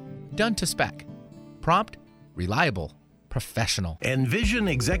 Done to Spec. Prompt, reliable, professional. Envision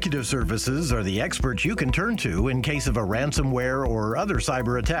Executive Services are the experts you can turn to in case of a ransomware or other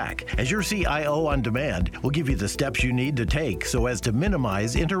cyber attack. As your CIO on demand, we'll give you the steps you need to take so as to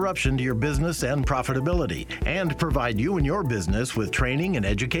minimize interruption to your business and profitability, and provide you and your business with training and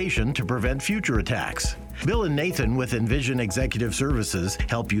education to prevent future attacks. Bill and Nathan with Envision Executive Services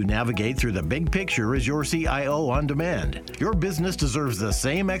help you navigate through the big picture as your CIO on demand. Your business deserves the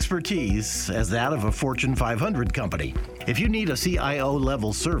same expertise as that of a Fortune 500 company. If you need a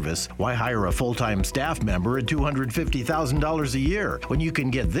CIO-level service, why hire a full-time staff member at $250,000 a year when you can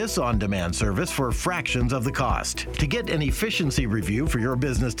get this on-demand service for fractions of the cost? To get an efficiency review for your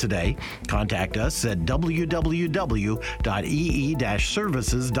business today, contact us at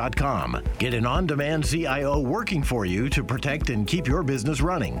www.ee-services.com. Get an on-demand CIO working for you to protect and keep your business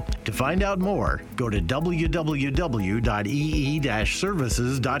running. To find out more, go to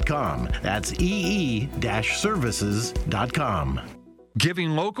www.ee-services.com. That's ee-services.com.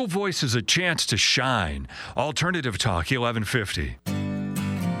 Giving local voices a chance to shine. Alternative Talk 1150.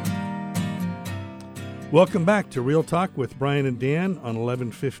 Welcome back to Real Talk with Brian and Dan on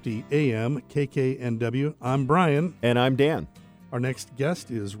 1150 AM KKNW. I'm Brian. And I'm Dan. Our next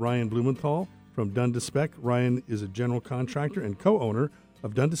guest is Ryan Blumenthal from Spec. Ryan is a general contractor and co-owner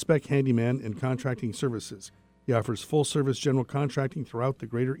of Spec Handyman and Contracting Services. He offers full-service general contracting throughout the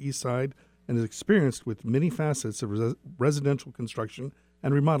greater East Side and is experienced with many facets of residential construction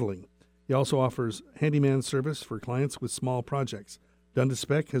and remodeling. He also offers handyman service for clients with small projects.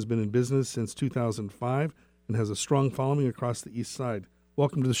 Spec has been in business since 2005 and has a strong following across the East Side.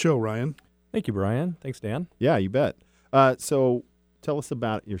 Welcome to the show, Ryan. Thank you, Brian. Thanks, Dan. Yeah, you bet. So tell us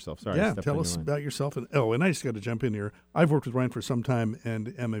about yourself. Sorry. Yeah, tell us about yourself. And I just got to jump in here. I've worked with Ryan for some time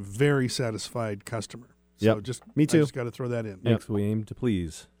and am a very satisfied customer. So me too. I just got to throw that in. Thanks. We aim to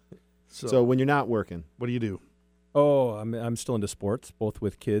please. So when you're not working, what do you do? Oh, I'm still into sports, both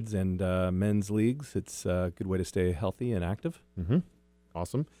with kids and men's leagues. It's a good way to stay healthy and active. Mm-hmm.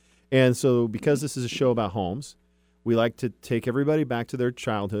 Awesome. And so because this is a show about homes, we like to take everybody back to their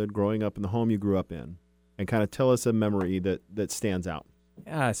childhood, growing up in the home you grew up in, and kind of tell us a memory that stands out.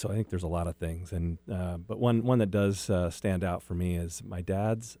 Yeah, so I think there's a lot of things, and but one that does stand out for me is my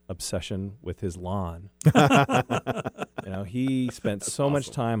dad's obsession with his lawn. He spent so much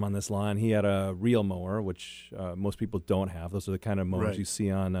time on this lawn. He had a reel mower, which most people don't have. Those are the kind of mowers you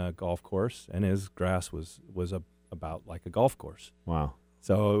see on a golf course, and his grass was about like a golf course. Wow.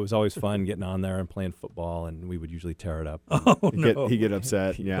 So it was always fun getting on there and playing football, and we would usually tear it up. He'd get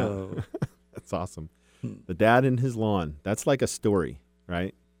upset. Yeah. That's awesome. The dad and his lawn. That's like a story,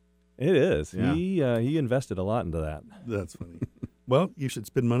 right? It is. Yeah. He invested a lot into that. That's funny. Well, you should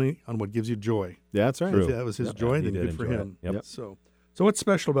spend money on what gives you joy. Yeah, that's right. If that was his joy, then good for him. Yep. So what's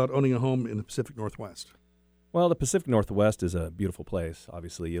special about owning a home in the Pacific Northwest? Well, the Pacific Northwest is a beautiful place.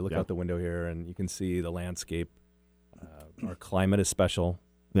 Obviously, you look out the window here and you can see the landscape. Our climate is special.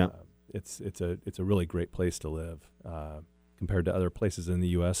 Yeah, it's a really great place to live compared to other places in the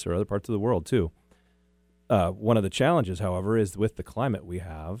U.S. or other parts of the world too. One of the challenges, however, is with the climate we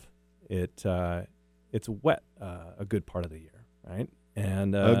have. It's wet a good part of the year, right?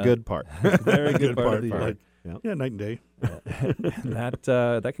 And a good part, very good part of the year. Yeah, night and day. And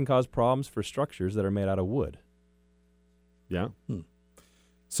that can cause problems for structures that are made out of wood. Yeah.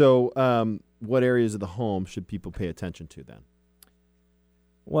 So, what areas of the home should people pay attention to then?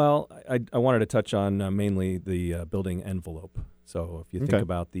 Well, I wanted to touch on mainly the building envelope. So if you think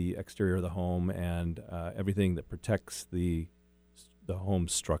about the exterior of the home and everything that protects the home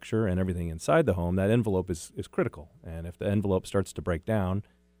structure and everything inside the home, that envelope is critical. And if the envelope starts to break down,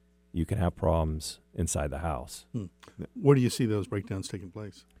 you can have problems inside the house. Where do you see those breakdowns taking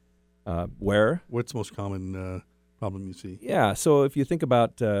place? Where? What's the most common problem you see? Yeah, so if you think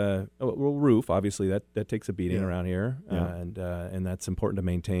about roof, obviously that takes a beating around here, and that's important to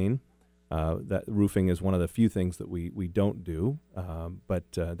maintain. That roofing is one of the few things that we don't do, but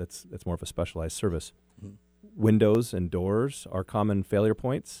that's more of a specialized service. Mm-hmm. Windows and doors are common failure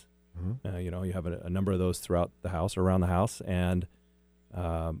points. Mm-hmm. You have a number of those throughout the house or around the house, and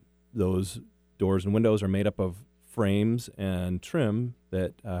those doors and windows are made up of frames and trim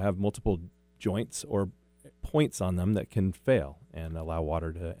that have multiple joints or points on them that can fail and allow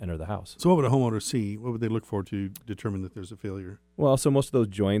water to enter the house. So what would a homeowner see? What would they look for to determine that there's a failure? Well, so most of those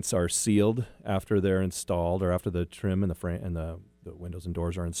joints are sealed after they're installed or after the trim and the frame and the windows and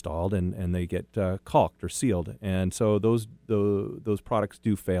doors are installed, and they get caulked or sealed. And so those products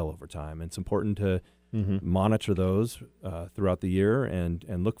do fail over time. And it's important to monitor those throughout the year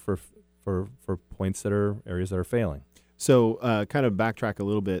and look for points that are areas that are failing. So kind of backtrack a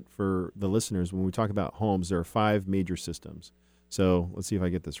little bit for the listeners. When we talk about homes, there are 5 major systems. So let's see if I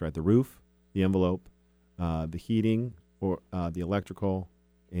get this right. The roof, the envelope, the heating, or the electrical,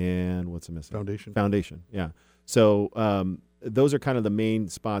 and what's the missing? Foundation, yeah. So those are kind of the main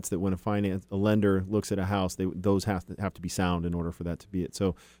spots that when a lender looks at a house, those have to be sound in order for that to be it.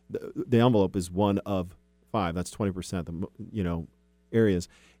 So the envelope is one of 5. That's 20%, areas.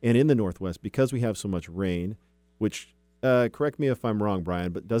 And in the Northwest, because we have so much rain, which correct me if I'm wrong,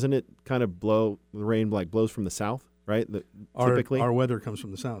 Brian, but doesn't it kind of the rain blows from the south, right? Typically, our weather comes from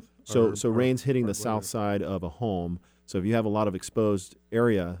the south. So rain's hitting the south side of a home. So if you have a lot of exposed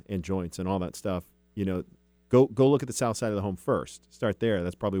area and joints and all that stuff, go look at the south side of the home first. Start there.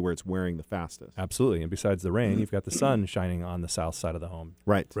 That's probably where it's wearing the fastest. Absolutely. And besides the rain, you've got the sun shining on the south side of the home.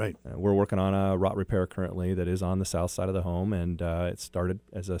 Right. We're working on a rot repair currently that is on the south side of the home, and it started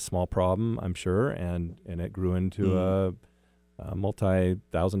as a small problem, I'm sure, and it grew into a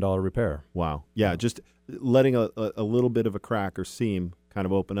multi-$1,000 repair. Wow. Yeah, just letting a little bit of a crack or seam kind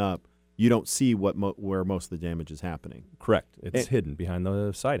of open up, you don't see where most of the damage is happening. Correct. It's hidden behind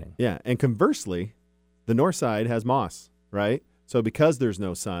the siding. Yeah, and conversely, the north side has moss, right? So because there's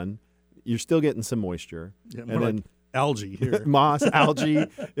no sun, you're still getting some moisture. Yeah, and then algae here. Moss, algae.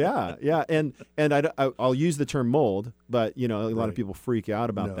 Yeah. And I'll use the term mold, but a lot of people freak out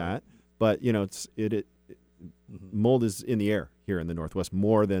about that. But mold is in the air here in the Northwest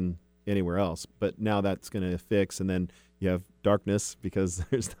more than anywhere else. But now that's going to fix, and then you have darkness because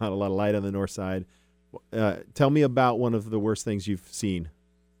there's not a lot of light on the north side. Tell me about one of the worst things you've seen.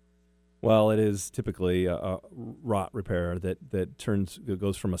 Well, it is typically a rot repair that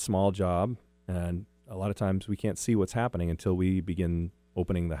goes from a small job, and a lot of times we can't see what's happening until we begin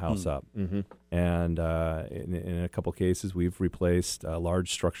opening the house up. Mm-hmm. And in a couple cases, we've replaced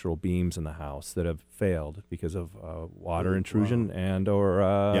large structural beams in the house that have failed because of water intrusion and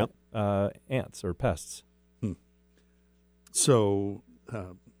or ants or pests. So,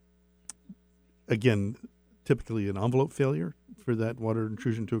 again, typically an envelope failure for that water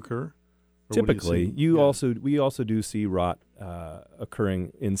intrusion to occur? Typically, we also do see rot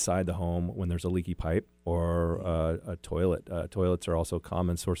occurring inside the home when there's a leaky pipe or a toilet. Toilets are also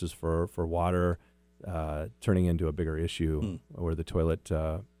common sources for water turning into a bigger issue where the toilet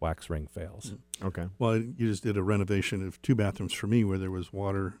wax ring fails. Okay. Well, you just did a renovation of 2 bathrooms for me where there was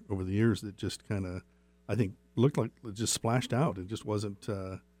water over the years that just kind of, I think, looked like it just splashed out. It just wasn't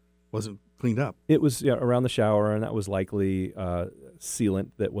cleaned up. It was around the shower, and that was likely sealant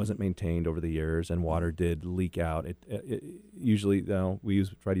that wasn't maintained over the years, and water did leak out. It usually, we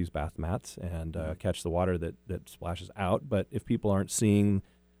try to use bath mats and catch the water that splashes out. But if people aren't seeing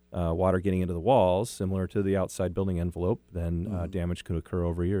water getting into the walls, similar to the outside building envelope, then damage could occur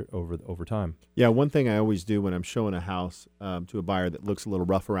over time. Yeah, one thing I always do when I'm showing a house to a buyer that looks a little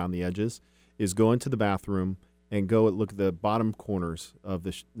rough around the edges is go into the bathroom and look at the bottom corners of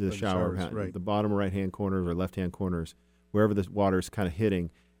the shower, right. The bottom right-hand corners or left-hand corners, wherever the water is kind of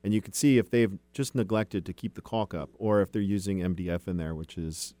hitting. And you can see if they've just neglected to keep the caulk up or if they're using MDF in there, which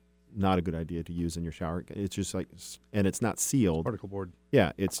is not a good idea to use in your shower. It's just and it's not sealed. Particle board.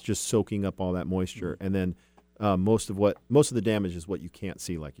 Yeah, it's just soaking up all that moisture. And then most of the damage is what you can't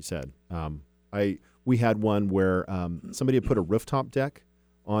see, like you said. We had one where somebody had put a rooftop deck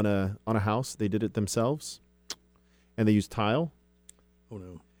on a house. They did it themselves. And they used tile. Oh,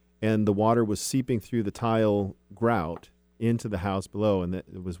 no. And the water was seeping through the tile grout into the house below. And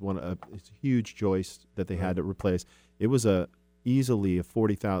it was a huge joist that they had to replace. It was easily a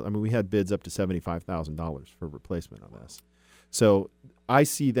 $40,000. I mean, we had bids up to $75,000 for replacement on this. So I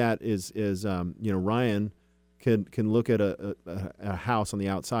see that as Ryan can look at a house on the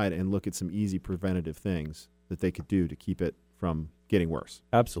outside and look at some easy preventative things that they could do to keep it from getting worse.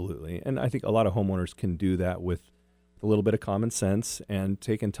 Absolutely. And I think a lot of homeowners can do that with a little bit of common sense and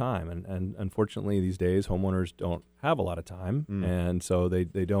taking time. And unfortunately, these days, homeowners don't have a lot of time. And so they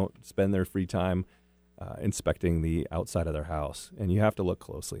don't spend their free time inspecting the outside of their house. And you have to look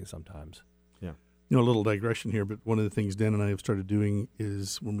closely sometimes. Yeah. A little digression here, but one of the things Dan and I have started doing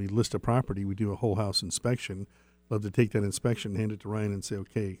is when we list a property, we do a whole house inspection. Love to take that inspection, hand it to Ryan and say,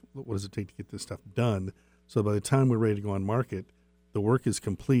 okay, what does it take to get this stuff done? So by the time we're ready to go on market, the work is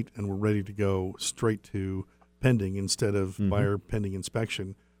complete and we're ready to go straight to pending instead of buyer pending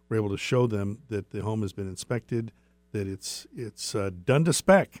inspection. We're able to show them that the home has been inspected, that it's done to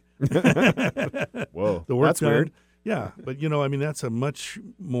spec. Whoa, the work that's done. weird. Yeah, but that's a much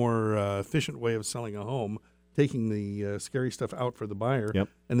more efficient way of selling a home, taking the scary stuff out for the buyer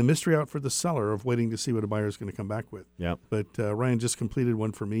and the mystery out for the seller of waiting to see what a buyer is going to come back with. Yep. But Ryan just completed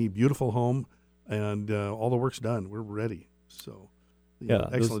one for me. Beautiful home. and all the work's done. We're ready. So,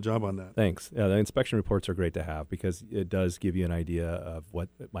 excellent job on that. Thanks. Yeah, the inspection reports are great to have because it does give you an idea of what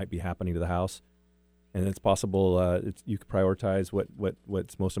might be happening to the house. And it's possible you could prioritize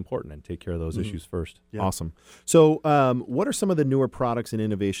what's most important and take care of those issues first. Yeah. Awesome. So what are some of the newer products and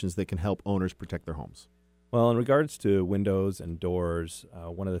innovations that can help owners protect their homes? Well, in regards to windows and doors,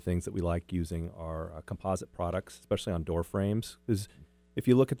 one of the things that we like using are composite products, especially on door frames. Because if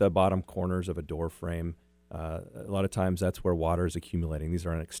you look at the bottom corners of a door frame, a lot of times that's where water is accumulating. These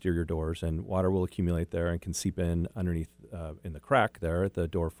are on exterior doors, and water will accumulate there and can seep in underneath in the crack there at the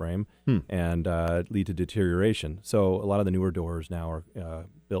door frame and lead to deterioration. So a lot of the newer doors now are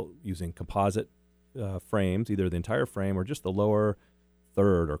built using composite frames, either the entire frame or just the lower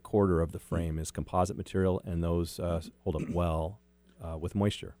third or quarter of the frame is composite material, and those hold up well with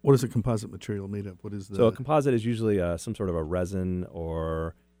moisture. What is a composite material made of? What is the? So a composite is usually some sort of a resin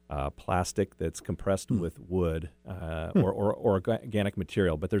or plastic that's compressed with wood or organic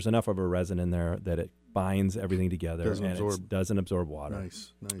material, but there's enough of a resin in there that it binds everything together and doesn't absorb water.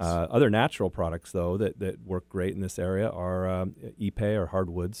 Nice. Other natural products, though, that work great in this area are Ipe or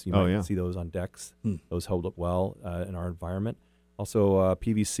hardwoods. You might see those on decks. Those hold up well in our environment. Also,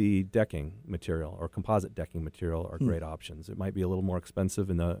 PVC decking material or composite decking material are great options. It might be a little more expensive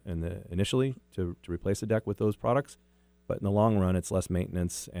in the initially to replace a deck with those products, but in the long run, it's less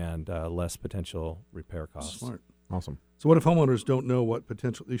maintenance and less potential repair costs. Smart. Awesome. So what if homeowners don't know what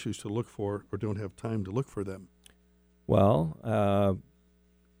potential issues to look for or don't have time to look for them? Well,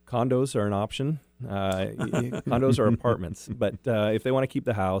 condos are an option. Condos are apartments, but if they want to keep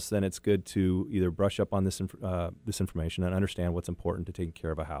the house, then it's good to either brush up on this information and understand what's important to taking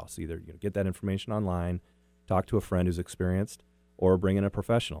care of a house. Either get that information online, talk to a friend who's experienced, or bring in a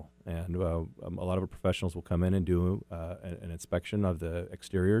professional. And a lot of professionals will come in and do an inspection of the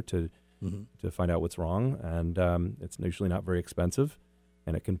exterior to find out what's wrong. And it's usually not very expensive,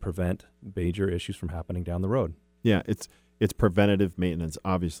 and it can prevent major issues from happening down the road. Yeah, it's preventative maintenance,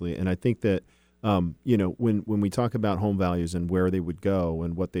 obviously. And I think that, when we talk about home values and where they would go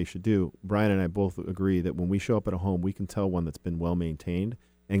and what they should do, Brian and I both agree that when we show up at a home, we can tell one that's been well maintained,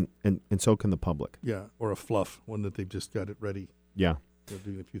 and so can the public. Yeah, or a fluff, one that they've just got it ready. Yeah. They're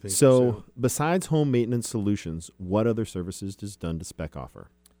doing a few things. So besides home maintenance solutions, what other services does Done to Spec offer?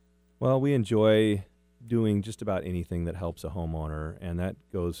 Well, we enjoy doing just about anything that helps a homeowner, and that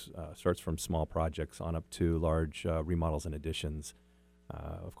starts from small projects on up to large remodels and additions.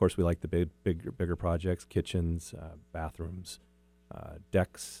 Of course, we like the bigger projects, kitchens, bathrooms,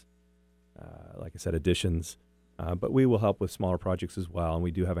 decks, like I said, additions. But we will help with smaller projects as well, and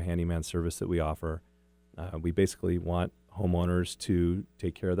we do have a handyman service that we offer. We basically want homeowners to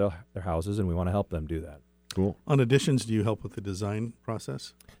take care of their houses, and we want to help them do that. Cool. On additions, do you help with the design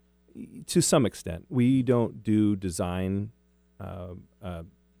process? To some extent. We don't do design. You got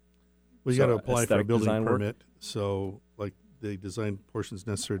to apply for a building permit, so like the design portions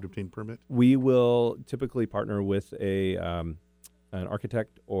necessary to obtain permit? We will typically partner with an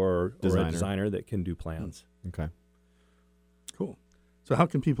architect or a designer that can do plans. Okay. Cool. So how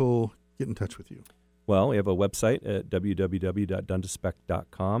can people get in touch with you? Well, we have a website at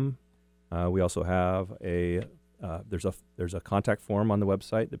www.donetospec.com. We also have there's a contact form on the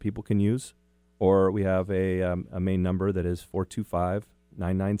website that people can use, or we have a main number that is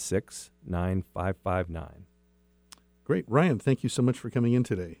 425-996-9559. Great. Ryan, thank you so much for coming in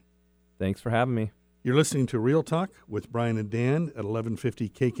today. Thanks for having me. You're listening to Real Talk with Brian and Dan at 1150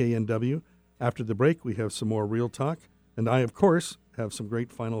 KKNW. After the break, we have some more Real Talk, and I, of course, have some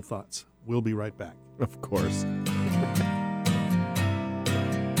great final thoughts. We'll be right back. Of course.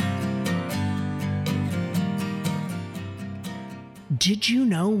 Did you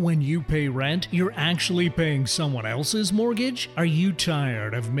know when you pay rent, you're actually paying someone else's mortgage? Are you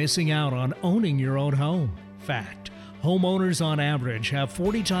tired of missing out on owning your own home? Fact: homeowners on average have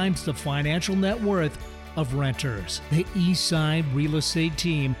 40 times the financial net worth of renters. The Eastside Real Estate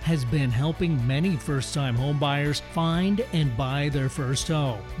Team has been helping many first-time homebuyers find and buy their first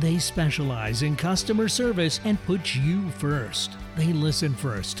home. They specialize in customer service and put you first. They listen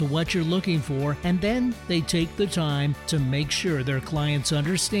first to what you're looking for, and then they take the time to make sure their clients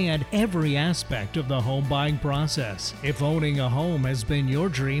understand every aspect of the home buying process. If owning a home has been your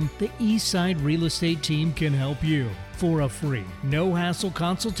dream, the Eastside Real Estate Team can help you. For a free, no-hassle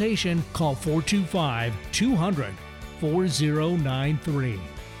consultation, call 425-200-4093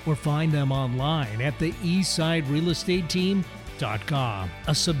 or find them online at the eastsiderealestateteam.com,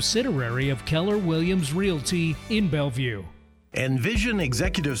 a subsidiary of Keller Williams Realty in Bellevue. Envision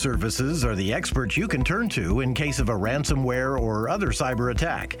Executive Services are the experts you can turn to in case of a ransomware or other cyber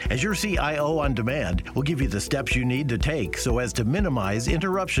attack. As your CIO on demand, we'll give you the steps you need to take so as to minimize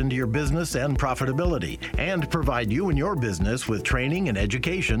interruption to your business and profitability, and provide you and your business with training and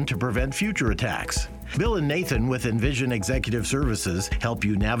education to prevent future attacks. Bill and Nathan with Envision Executive Services help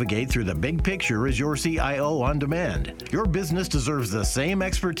you navigate through the big picture as your CIO on demand. Your business deserves the same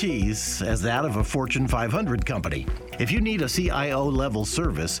expertise as that of a Fortune 500 company. If you need a CIO-level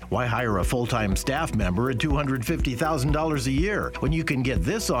service, why hire a full-time staff member at $250,000 a year when you can get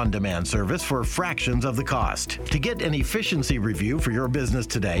this on-demand service for fractions of the cost? To get an efficiency review for your business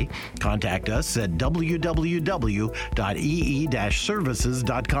today, contact us at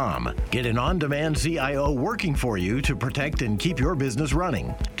www.ee-services.com. Get an on-demand CIO working for you to protect and keep your business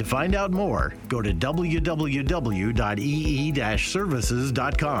running. To find out more, go to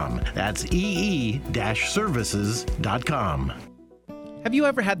www.ee-services.com. That's ee-services.com. Have you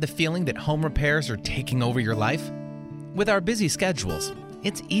ever had the feeling that home repairs are taking over your life? With our busy schedules,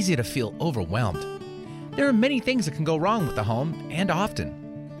 it's easy to feel overwhelmed. There are many things that can go wrong with the home, and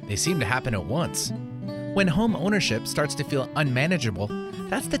often. They seem to happen at once. When home ownership starts to feel unmanageable,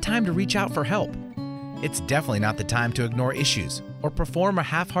 that's the time to reach out for help. It's definitely not the time to ignore issues or perform a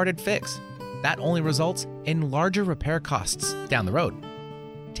half-hearted fix. That only results in larger repair costs down the road.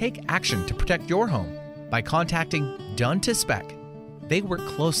 Take action to protect your home by contacting Done to Spec. They work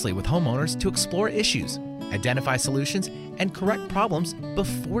closely with homeowners to explore issues, identify solutions, and correct problems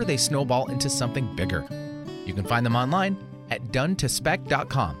before they snowball into something bigger. You can find them online at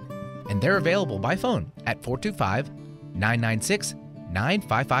donetospec.com, and they're available by phone at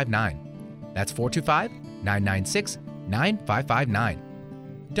 425-996-9559. That's 425-996-9559.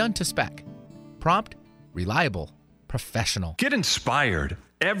 Done to Spec. Prompt, reliable, professional. Get inspired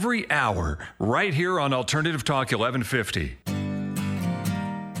every hour right here on Alternative Talk 1150.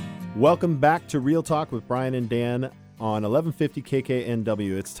 Welcome back to Real Talk with Brian and Dan on 1150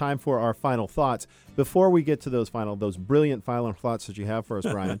 KKNW. It's time for our final thoughts. Before we get to those brilliant final thoughts that you have for us,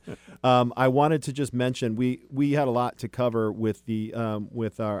 Brian, I wanted to just mention we had a lot to cover with the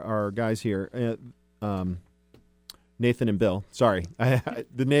with our guys here, Nathan and Bill. Sorry,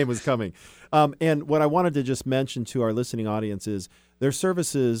 the name was coming. And what I wanted to just mention to our listening audience is their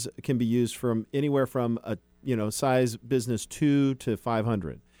services can be used from anywhere from a size business 2 to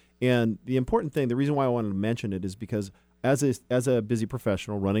 500. And the important thing, the reason why I wanted to mention it is because as a busy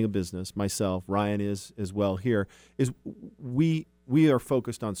professional running a business, myself, Ryan is as well here, is we are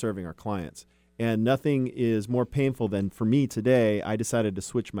focused on serving our clients. And nothing is more painful than for me today, I decided to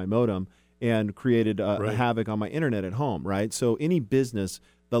switch my modem and created a havoc on my internet at home, right? So any business,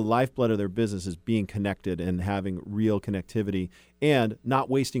 the lifeblood of their business is being connected and having real connectivity and not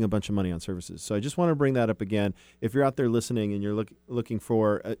wasting a bunch of money on services. So I just want to bring that up again. If you're out there listening and you're looking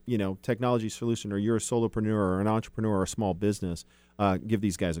for a technology solution, or you're a solopreneur or an entrepreneur or a small business, give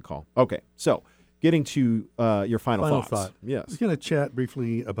these guys a call. Okay, so getting to your final thoughts. Yes. I was going to chat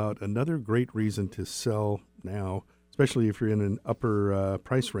briefly about another great reason to sell now, especially if you're in an upper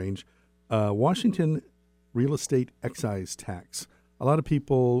price range. Washington real estate excise tax. A lot of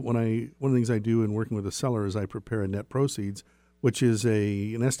people, one of the things I do in working with a seller is I prepare a net proceeds, which is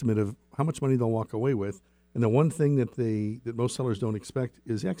an estimate of how much money they'll walk away with. And the one thing that most sellers don't expect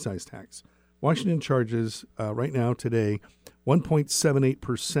is excise tax. Washington charges right now today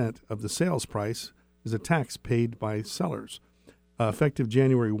 1.78% of the sales price is a tax paid by sellers. Effective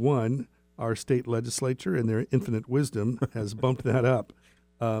January 1, our state legislature, in their infinite wisdom, has bumped that up.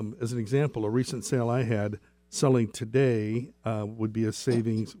 As an example, a recent sale I had, selling today would be a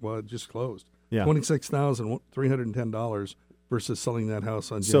savings, it just closed, $26,310 versus selling that house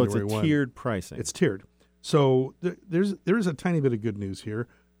on January 1. So it's a tiered pricing. It's tiered. So there is a tiny bit of good news here.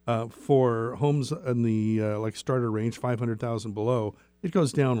 For homes in the starter range, 500,000 below, it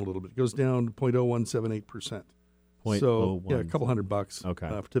goes down a little bit. It goes down to 0.0178%. So a couple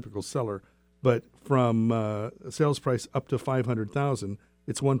 $100 for typical seller. But from sales price up to 500,000,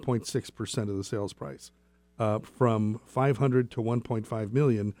 it's 1.6% of the sales price. From 500 to 1.5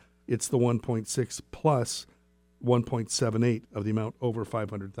 million, it's the 1.6 plus 1.78 of the amount over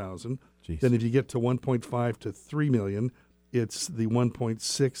 500,000. Then if you get to 1.5 to 3 million, it's the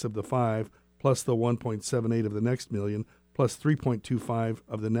 1.6 of the 5 plus the 1.78 of the next million plus 3.25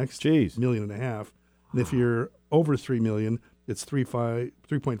 of the next million and a half. And if you're over 3 million, it's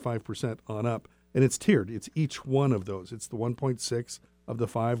 3.5% on up. And it's tiered. It's each one of those. It's the 1.6 of the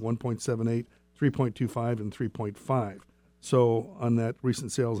 5, 1.78, 3.25, and 3.5. So on that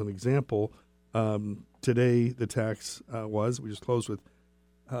recent sale, as an example, today the tax we just closed with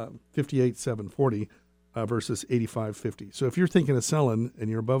 $58,740. versus $85.50. So if you're thinking of selling and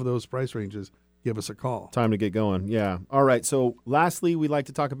you're above those price ranges, give us a call. Time to get going. Yeah. All right. So lastly, we'd like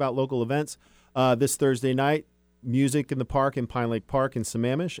to talk about local events. This Thursday night, Music in the Park in Pine Lake Park in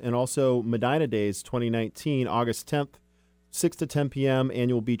Sammamish, and also Medina Days 2019, August 10th, 6 to 10 p.m.,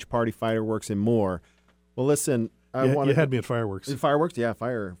 annual beach party, fireworks, and more. Well, listen, you had me at fireworks. Fireworks? Yeah,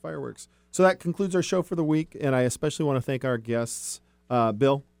 fireworks. So that concludes our show for the week, and I especially want to thank our guests,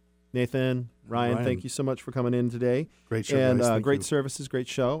 Bill, Nathan, Ryan. Thank you so much for coming in today. Great show, and guys. Great services, great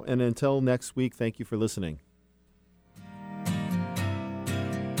show. And until next week, thank you for listening.